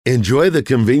Enjoy the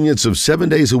convenience of 7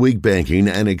 days a week banking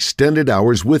and extended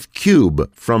hours with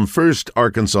Cube from First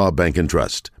Arkansas Bank and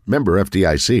Trust. Member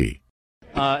FDIC.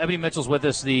 Ebony Mitchell's with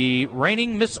us, the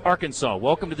reigning Miss Arkansas.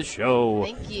 Welcome to the show.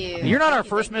 Thank you. You're not our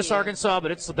first Miss Arkansas,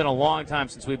 but it's been a long time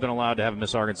since we've been allowed to have a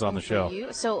Miss Arkansas on the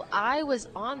show. So I was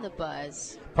on the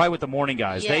buzz. Probably with the morning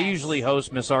guys. Yes. They usually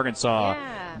host Miss Arkansas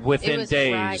within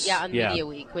days. On Media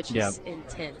Week, which is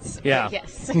intense. Yeah.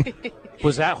 Yes.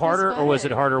 Was that harder, or was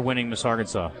it harder winning Miss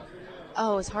Arkansas?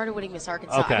 Oh, it's harder winning Miss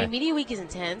Arkansas. Okay. I mean, Media Week is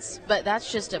intense, but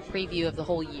that's just a preview of the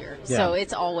whole year. Yeah. So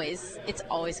it's always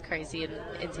crazy and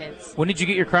intense. When did you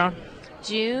get your crown?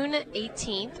 June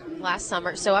 18th last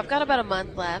summer. So I've got about a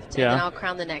month left, and then I'll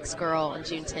crown the next girl on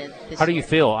June 10th this How do you year.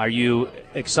 feel? Are you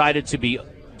excited to be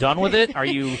done with it? Are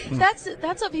you? That's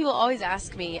what people always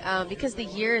ask me, because the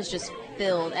year is just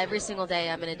filled. Every single day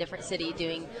I'm in a different city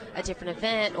doing a different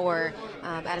event, or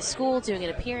at a school doing an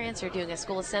appearance, or doing a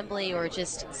school assembly, or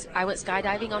just I went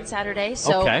skydiving on Saturday.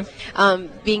 So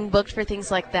being booked for things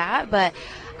like that. But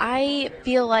I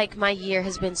feel like my year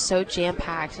has been so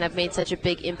jam-packed, and I've made such a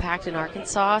big impact in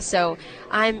Arkansas. So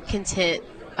I'm content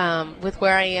with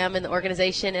where I am in the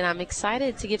organization, and I'm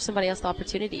excited to give somebody else the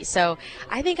opportunity. So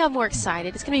I think I'm more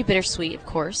excited. It's going to be bittersweet, of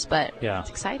course, but it's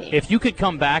exciting. If you could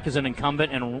come back as an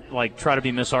incumbent and try to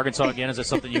be Miss Arkansas again, is that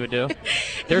something you would do?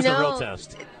 There's the real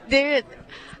test.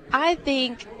 I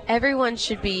think everyone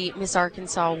should be Miss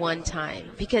Arkansas one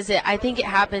time, because I think it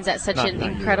happens at such an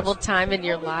incredible time in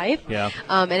your life. Yeah.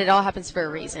 And it all happens for a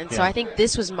reason. So Yeah. I think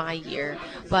this was my year,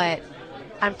 but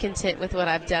I'm content with what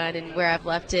I've done and where I've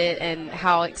left it and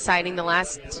how exciting the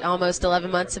last almost 11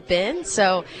 months have been.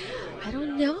 So I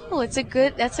don't know. That's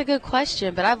a good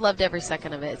question, but I've loved every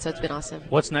second of it. So it's been awesome.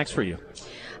 What's next for you?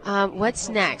 What's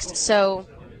next? So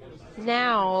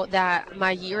now that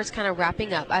my year is kind of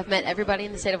wrapping up, I've met everybody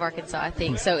in the state of Arkansas, I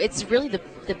think. So it's really the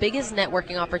biggest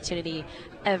networking opportunity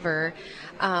ever.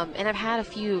 And I've had a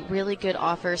few really good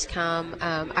offers come.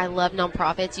 I love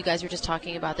nonprofits. You guys were just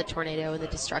talking about the tornado and the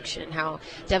destruction and how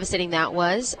devastating that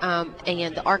was.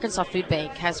 And the Arkansas Food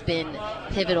Bank has been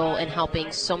pivotal in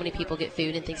helping so many people get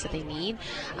food and things that they need.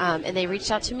 And they reached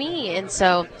out to me, and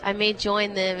so I may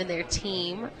join them in their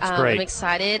team. Great. I'm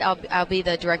excited. I'll be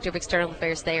the director of external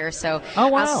affairs there. So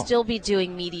wow. I'll still be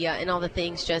doing media and all the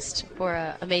things just for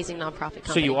an amazing nonprofit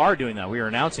company. So you are doing that. We are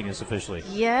announcing this officially.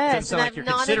 Yes, Doesn't sound and like I've you're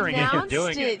not considering it. You're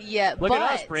doing it yet. Look at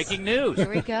us, breaking news. Here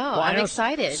we go. Well, I I'm know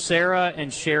excited. Sarah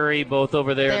and Sherry, both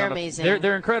over there. They're amazing.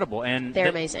 They're incredible, and they're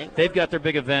amazing. They've got their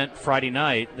big event Friday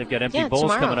night. They've got Empty Bowls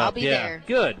tomorrow. coming up. I'll be there.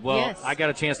 Good. Well, yes. I got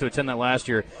a chance to attend that last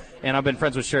year, and I've been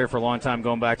friends with Sherry for a long time,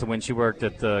 going back to when she worked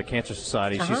at the Cancer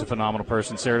Society. She's a phenomenal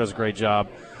person. Sarah does a great job.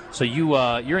 So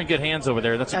you're in good hands over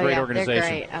there. That's a great organization.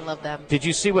 They're great. I love them. Did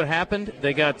you see what happened?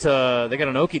 They got an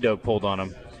okie doke pulled on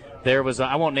them. There was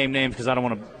I won't name names because I don't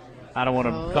want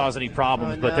to cause any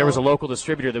problems. But there was a local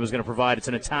distributor that was going to provide. It's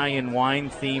an Italian wine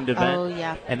themed event. Oh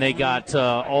yeah. And they got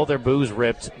all their booze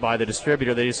ripped by the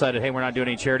distributor. They decided, hey, we're not doing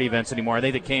any charity events anymore. I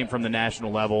think it came from the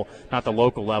national level, not the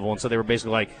local level. And so they were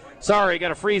basically like, sorry, got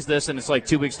to freeze this, and it's like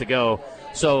 2 weeks to go.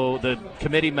 So the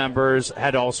committee members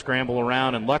had to all scramble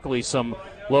around, and luckily some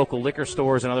local liquor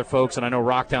stores and other folks, and I know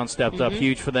Rocktown stepped up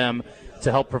huge for them to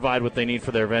help provide what they need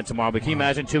for their event tomorrow. But can you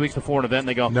imagine 2 weeks before an event, and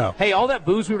they go, no. Hey, all that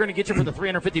booze we were going to get you for the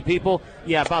 350 people,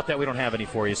 yeah, about that we don't have any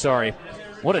for you. Sorry.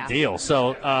 What a deal.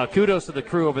 So kudos to the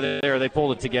crew over there. They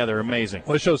pulled it together. Amazing.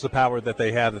 Well, it shows the power that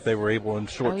they have, that they were able in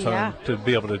short term to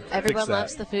be able to Everyone fix that.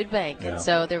 loves the food bank, and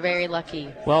so they're very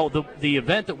lucky. Well, the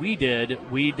event that we did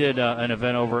an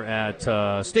event over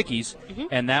at Sticky's,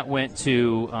 and that went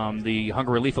to the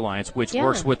Hunger Relief Alliance, which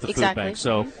works with the food bank.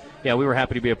 So, we were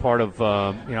happy to be a part of,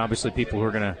 obviously people who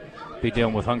are going to be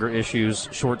dealing with hunger issues,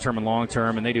 short-term and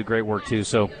long-term, and they do great work too.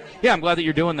 So, I'm glad that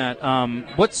you're doing that.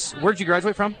 Where did you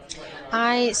graduate from?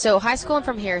 So high school, I'm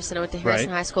from Harrison. I went to Harrison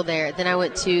High School there. Then I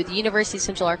went to the University of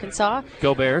Central Arkansas.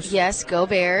 Go Bears. Yes, go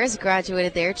Bears.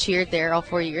 Graduated there, cheered there all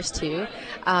 4 years too.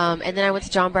 And then I went to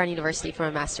John Brown University for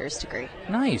my master's degree.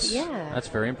 Nice. Yeah. That's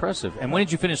very impressive. And when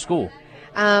did you finish school?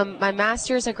 My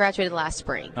master's, I graduated last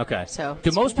spring. Okay. So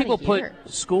do most people put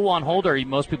school on hold, or are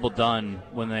most people done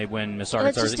when they win Miss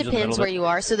Arkansas? It just depends where you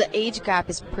are. So the age gap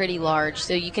is pretty large.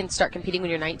 So you can start competing when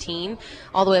you're 19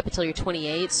 all the way up until you're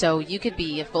 28. So you could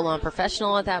be a full-on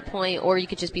professional at that point, or you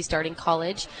could just be starting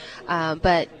college.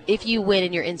 But if you win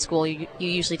and you're in school, you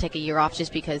usually take a year off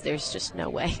just because there's just no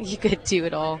way you could do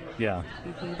it all. Yeah.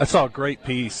 I saw a great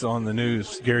piece on the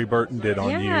news Gary Burton did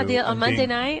on you. Yeah, on Monday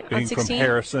night being on 16. from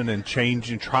Harrison and trying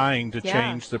to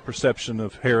change the perception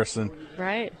of Harrison.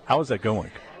 Right. How is that going?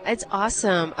 It's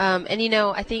awesome. And,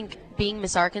 I think being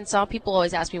Miss Arkansas, people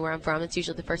always ask me where I'm from. It's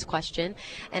usually the first question.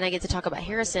 And I get to talk about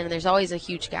Harrison, and there's always a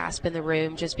huge gasp in the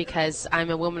room just because I'm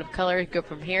a woman of color, grew up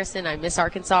from Harrison, I'm Miss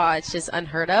Arkansas. It's just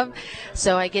unheard of.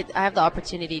 So I have the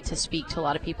opportunity to speak to a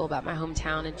lot of people about my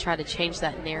hometown and try to change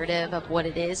that narrative of what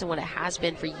it is and what it has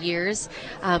been for years,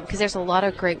 because there's a lot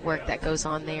of great work that goes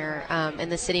on there,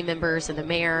 and the city members and the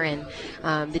mayor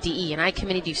and the DE and I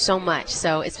committee do so much.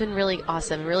 So it's been really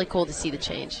awesome, really cool to see the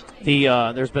change.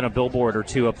 There's been a billboard or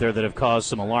two up there that have caused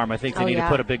some alarm. I think they need to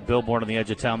put a big billboard on the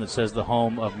edge of town that says the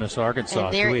home of Miss Arkansas.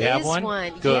 And there Do we have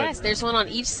one? Good. Yes, there's one on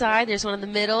each side. There's one in the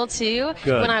middle too.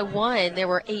 Good. When I won, there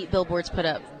were 8 billboards put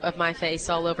up of my face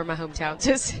all over my hometown.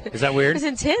 Just, is that weird? It was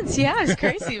intense. Yeah, it was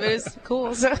crazy, but it was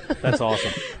cool. So. That's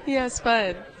awesome. Yeah, it's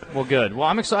fun. Well, good. Well,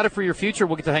 I'm excited for your future.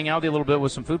 We'll get to hang out with you a little bit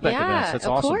with some food bank events. That's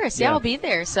awesome. Of course. Yeah, I'll be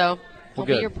there. So. Well,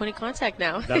 I'll be your point of contact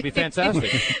now. That'd be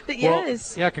fantastic.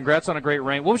 Yes. Well, yeah, congrats on a great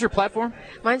reign. What was your platform?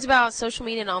 Mine's about social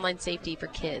media and online safety for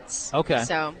kids. Okay.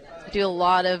 So I do a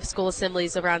lot of school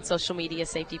assemblies around social media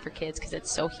safety for kids because it's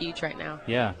so huge right now.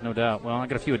 Yeah, no doubt. Well, I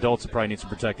got a few adults that probably need some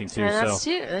protecting too. Yeah,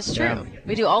 that's true. Yeah.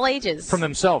 We do all ages. From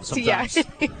themselves sometimes.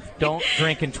 Yeah. Don't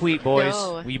drink and tweet, boys.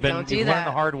 No, You've learned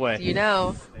the hard way.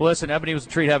 Well, listen, Ebony, it was a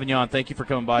treat having you on. Thank you for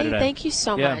coming by today. Thank you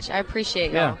so much. I appreciate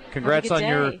y'all. Yeah, congrats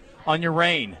on your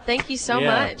reign. Thank you so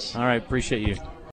much. All right, appreciate you.